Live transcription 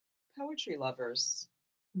Poetry lovers,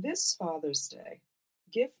 this Father's Day,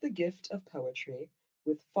 give the gift of poetry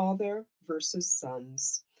with Father versus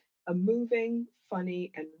Sons, a moving,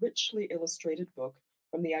 funny, and richly illustrated book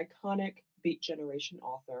from the iconic Beat Generation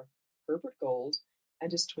author Herbert Gold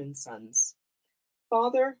and his twin sons.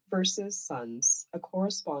 Father versus Sons, a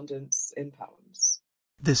correspondence in poems.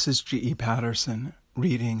 This is G.E. Patterson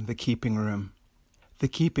reading The Keeping Room. The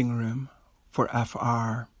Keeping Room for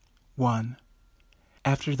Fr. 1.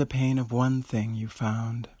 After the pain of one thing you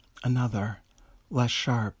found another, less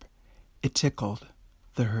sharp. It tickled,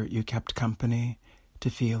 the hurt you kept company, to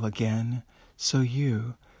feel again, so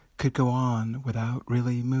you could go on without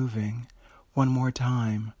really moving one more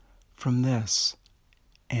time from this.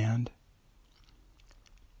 And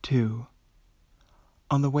 2.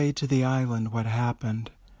 On the way to the island, what happened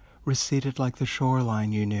receded like the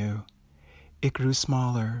shoreline you knew. It grew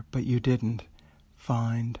smaller, but you didn't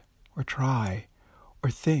find or try or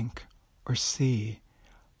think or see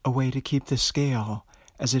a way to keep the scale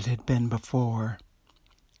as it had been before.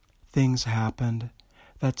 Things happened.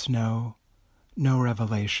 That's no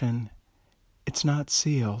revelation. It's not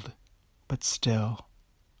sealed, but still,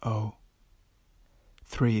 oh.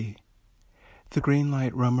 3. The green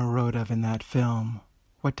light Roma wrote of in that film,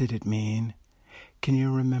 what did it mean? Can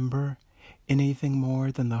you remember anything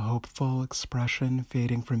more than the hopeful expression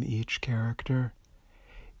fading from each character?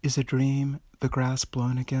 Is a dream the grass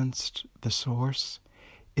blown against the source?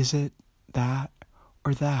 Is it that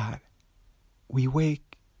or that? We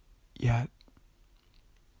wake yet.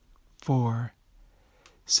 4.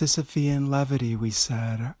 Sisyphean levity, we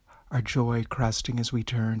said, our joy cresting as we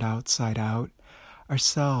turned outside out,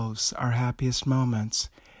 ourselves, our happiest moments,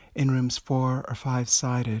 in rooms 4 or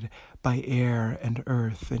 5-sided by air and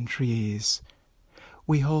earth and trees.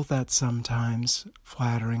 We hold that sometimes,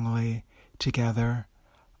 flatteringly, together,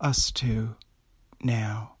 us two,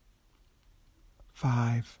 now.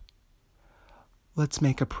 5. Let's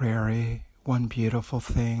make a prairie, one beautiful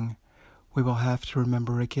thing we will have to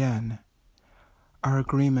remember again. Our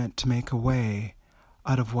agreement to make a way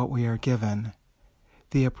out of what we are given,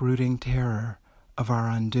 the uprooting terror of our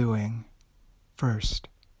undoing. First,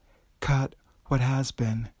 cut what has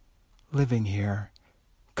been living here,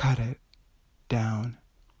 cut it down.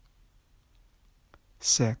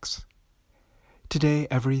 6. Today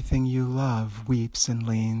everything you love weeps and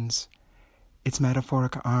leans, its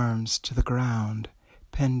metaphoric arms to the ground,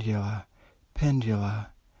 pendula,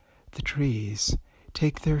 the trees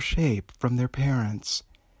take their shape from their parents.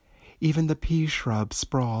 Even the pea shrub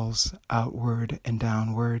sprawls outward and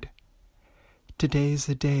downward. Today's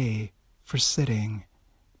a day for sitting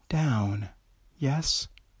down, yes?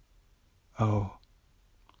 Oh.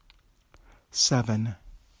 7.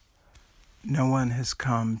 No one has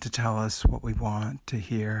come to tell us what we want to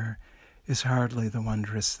hear is hardly the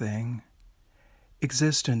wondrous thing.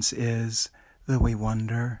 Existence is, though we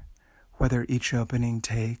wonder, whether each opening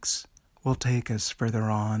will take us further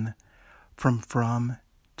on, from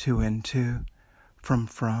to into, from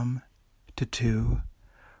to to,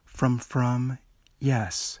 from,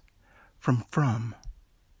 yes, from.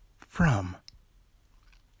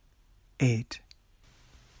 8.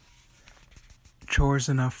 Chores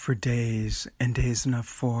enough for days, and days enough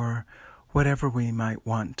for whatever we might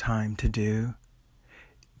want time to do.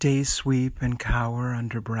 Days sweep and cower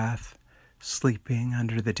under breath, sleeping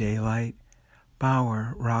under the daylight,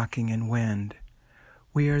 bower rocking in wind.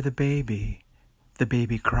 We are the baby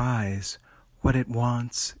cries, what it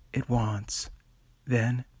wants.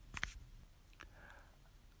 Then,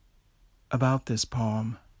 about this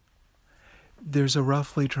poem. There's a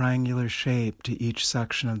roughly triangular shape to each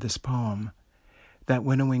section of this poem. That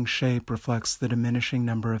winnowing shape reflects the diminishing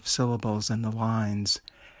number of syllables in the lines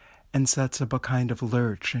and sets up a kind of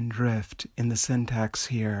lurch and drift in the syntax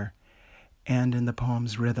here and in the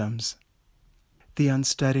poem's rhythms. The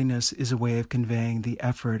unsteadiness is a way of conveying the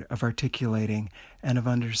effort of articulating and of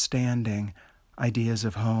understanding ideas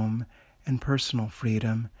of home and personal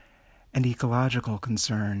freedom and ecological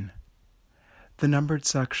concern. The numbered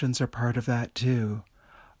sections are part of that too,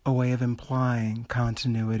 a way of implying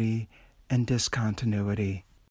continuity and discontinuity,